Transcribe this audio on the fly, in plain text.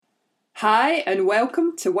Hi and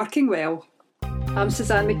welcome to Working Well. I'm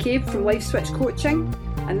Suzanne McCabe from Life Switch Coaching,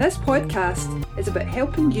 and this podcast is about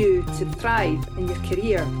helping you to thrive in your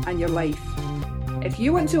career and your life. If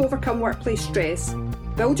you want to overcome workplace stress,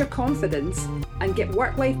 build your confidence and get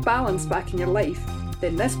work-life balance back in your life,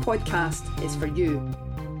 then this podcast is for you.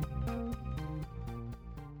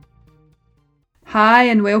 Hi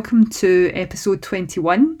and welcome to episode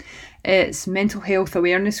 21. It's Mental Health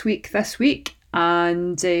Awareness Week this week,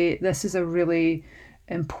 and this is a really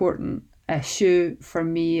important issue for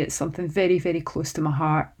me. It's something very, very close to my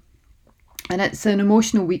heart. And it's an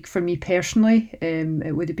emotional week for me personally.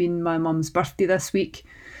 It would have been my mum's birthday this week.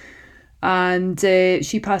 And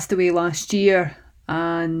she passed away last year.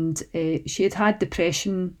 And she had had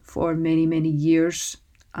depression for many, many years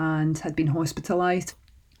and had been hospitalised.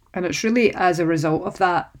 And it's really as a result of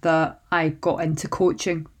that I got into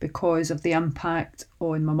coaching, because of the impact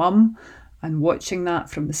on my mum and watching that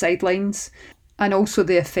from the sidelines, and also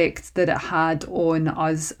the effect that it had on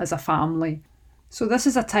us as a family. So this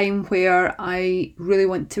is a time where I really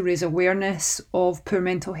want to raise awareness of poor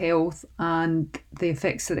mental health and the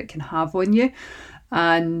effects that it can have on you,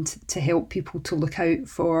 and to help people to look out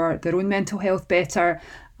for their own mental health better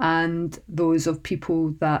and those of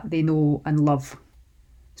people that they know and love.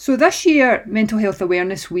 So this year, Mental Health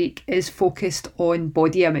Awareness Week is focused on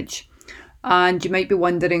body image. And you might be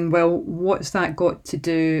wondering, well, what's that got to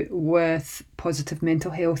do with positive mental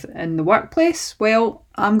health in the workplace? Well,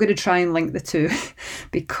 I'm going to try and link the two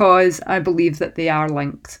because I believe that they are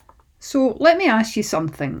linked. So let me ask you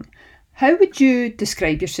something. How would you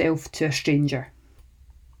describe yourself to a stranger?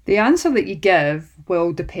 The answer that you give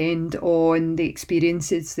will depend on the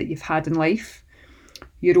experiences that you've had in life,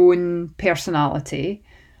 your own personality,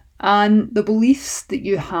 and the beliefs that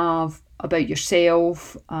you have about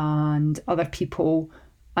yourself and other people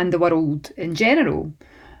and the world in general.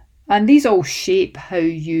 And these all shape how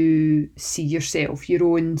you see yourself, your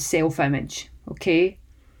own self-image, okay?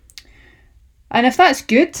 And if that's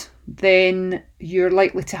good, then you're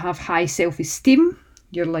likely to have high self-esteem,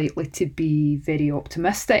 you're likely to be very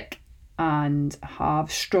optimistic and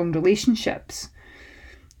have strong relationships.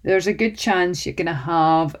 There's a good chance you're going to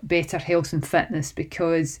have better health and fitness,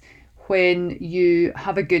 because when you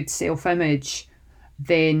have a good self-image,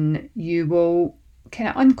 then you will kind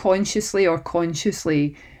of unconsciously or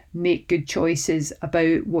consciously make good choices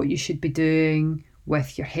about what you should be doing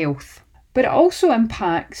with your health. But it also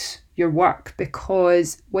impacts your work,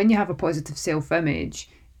 because when you have a positive self-image,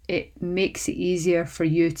 it makes it easier for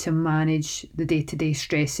you to manage the day-to-day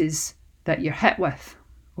stresses that you're hit with.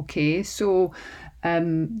 Okay, so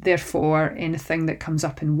therefore, anything that comes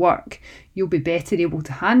up in work, you'll be better able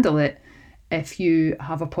to handle it if you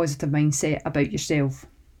have a positive mindset about yourself.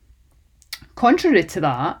 Contrary to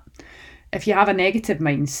that, if you have a negative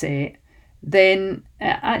mindset, then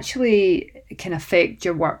it actually can affect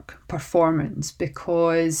your work performance,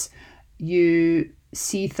 because you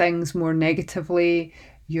see things more negatively.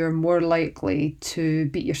 You're more likely to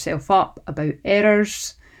beat yourself up about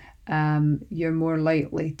errors. You're more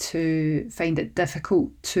likely to find it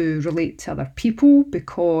difficult to relate to other people,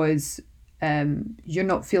 because you're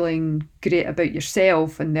not feeling great about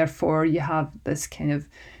yourself, and therefore you have this kind of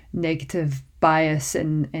negative bias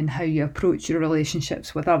in how you approach your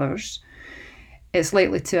relationships with others. It's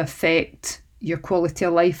likely to affect your quality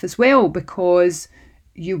of life as well, because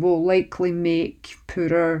you will likely make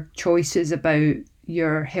poorer choices about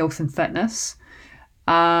your health and fitness,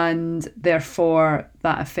 and therefore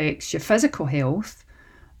that affects your physical health,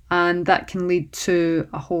 and that can lead to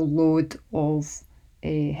a whole load of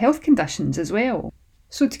health conditions as well.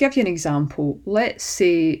 So to give you an example, let's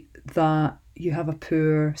say that you have a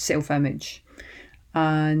poor self-image,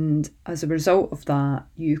 and as a result of that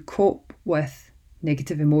you cope with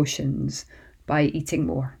negative emotions by eating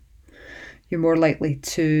more. You're more likely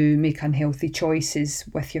to make unhealthy choices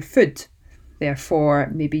with your food.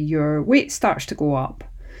 Therefore, maybe your weight starts to go up.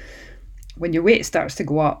 When your weight starts to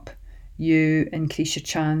go up, you increase your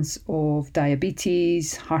chance of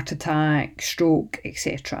diabetes, heart attack, stroke,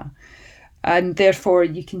 etc. And therefore,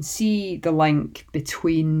 you can see the link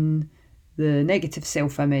between the negative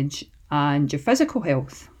self-image and your physical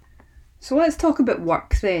health. So let's talk about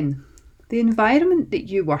work then. The environment that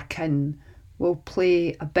you work in will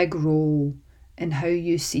play a big role in how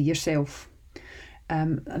you see yourself.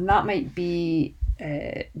 And that might be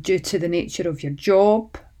due to the nature of your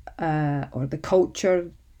job or the culture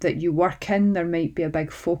that you work in. There might be a big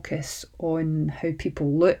focus on how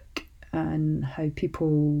people look and how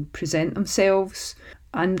people present themselves.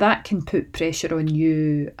 And that can put pressure on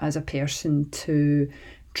you as a person to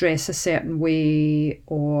dress a certain way,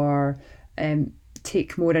 or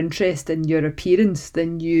take more interest in your appearance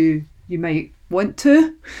than you might want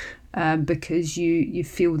to, because you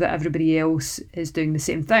feel that everybody else is doing the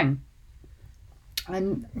same thing.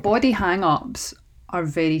 And body hang-ups are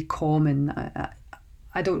very common.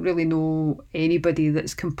 I don't really know anybody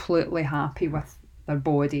that's completely happy with their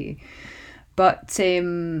body. But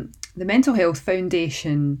the Mental Health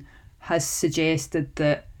Foundation has suggested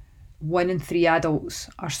that 1 in 3 adults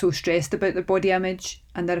are so stressed about their body image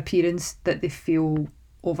and their appearance that they feel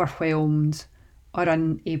overwhelmed or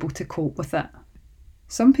unable to cope with it.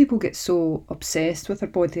 Some people get so obsessed with their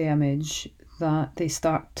body image that they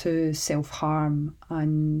start to self-harm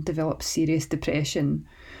and develop serious depression.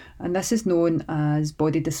 And this is known as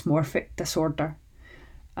body dysmorphic disorder.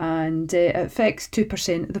 And it affects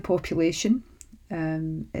 2% of the population.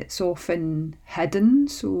 It's often hidden,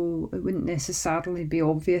 so it wouldn't necessarily be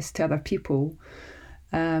obvious to other people.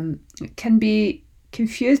 It can be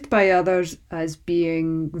confused by others as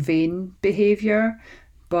being vain behaviour,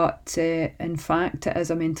 but in fact it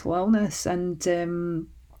is a mental illness. And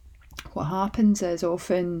what happens is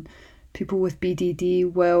often people with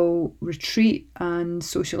BDD will retreat and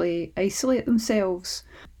socially isolate themselves.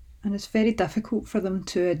 And it's very difficult for them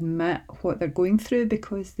to admit what they're going through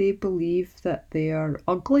because they believe that they are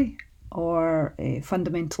ugly or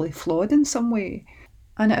fundamentally flawed in some way.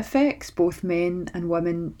 And it affects both men and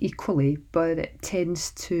women equally, but it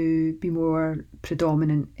tends to be more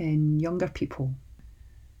predominant in younger people.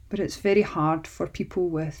 But it's very hard for people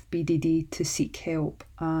with BDD to seek help,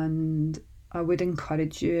 and I would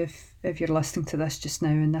encourage you, if you're listening to this just now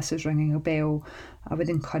and this is ringing a bell, I would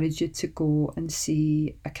encourage you to go and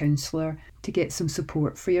see a counsellor to get some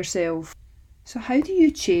support for yourself. So how do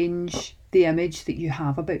you change the image that you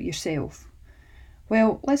have about yourself?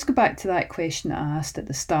 Well, let's go back to that question I asked at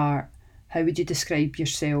the start. How would you describe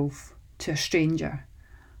yourself to a stranger?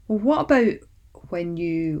 Well, what about when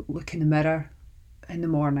you look in the mirror in the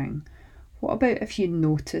morning? What about if you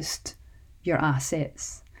noticed your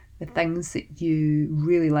assets? The things that you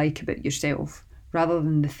really like about yourself rather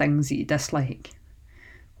than the things that you dislike?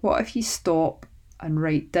 What if you stop and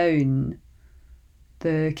write down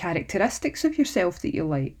the characteristics of yourself that you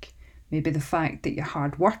like? Maybe the fact that you're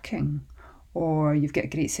hardworking, or you've got a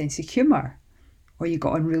great sense of humour, or you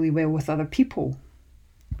got on really well with other people.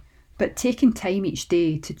 But taking time each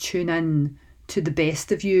day to tune in to the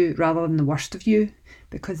best of you rather than the worst of you,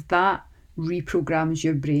 because that reprograms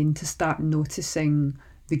your brain to start noticing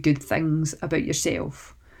the good things about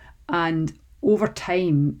yourself. And over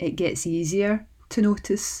time, it gets easier to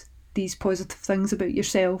notice these positive things about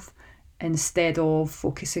yourself instead of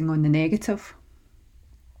focusing on the negative.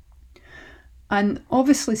 And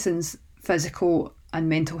obviously, since physical and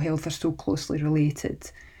mental health are so closely related,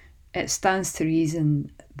 it stands to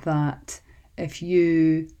reason that if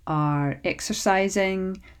you are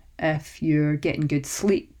exercising, if you're getting good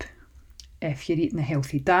sleep, if you're eating a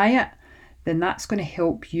healthy diet, then that's going to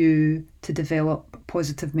help you to develop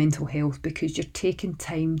positive mental health because you're taking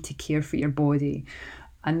time to care for your body.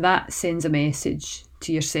 And that sends a message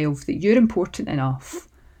to yourself that you're important enough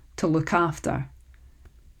to look after.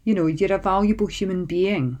 You know, you're a valuable human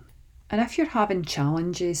being. And if you're having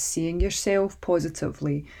challenges seeing yourself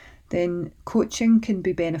positively, then coaching can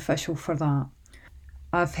be beneficial for that.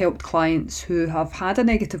 I've helped clients who have had a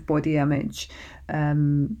negative body image,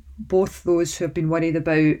 both those who have been worried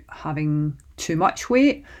about having too much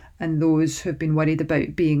weight and those who have been worried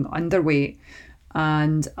about being underweight.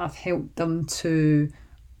 And I've helped them to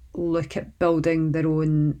look at building their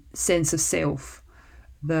own sense of self,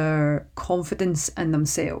 their confidence in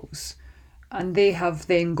themselves. And they have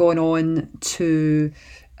then gone on to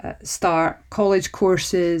start college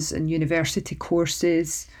courses and university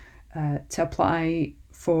courses to apply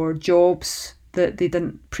for jobs that they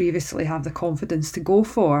didn't previously have the confidence to go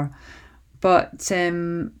for. But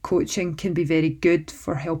coaching can be very good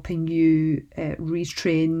for helping you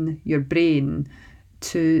retrain your brain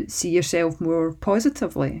to see yourself more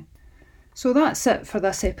positively. So that's it for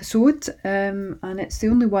this episode, and it's the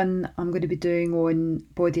only one I'm going to be doing on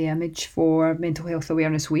body image for Mental Health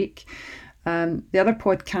Awareness Week. The other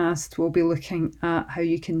podcast will be looking at how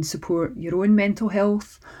you can support your own mental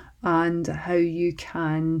health and how you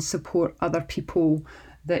can support other people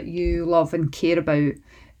that you love and care about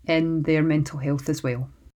in their mental health as well.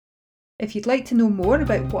 If you'd like to know more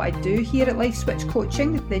about what I do here at Life Switch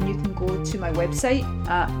Coaching, then you can go to my website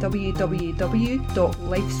at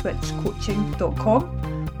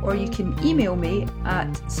www.lifeswitchcoaching.com, or you can email me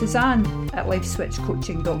at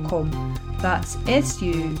suzanne@lifeswitchcoaching.com. That's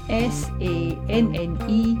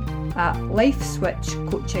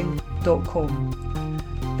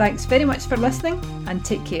SUSANNE@lifeswitchcoaching.com. Thanks very much for listening and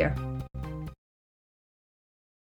take care.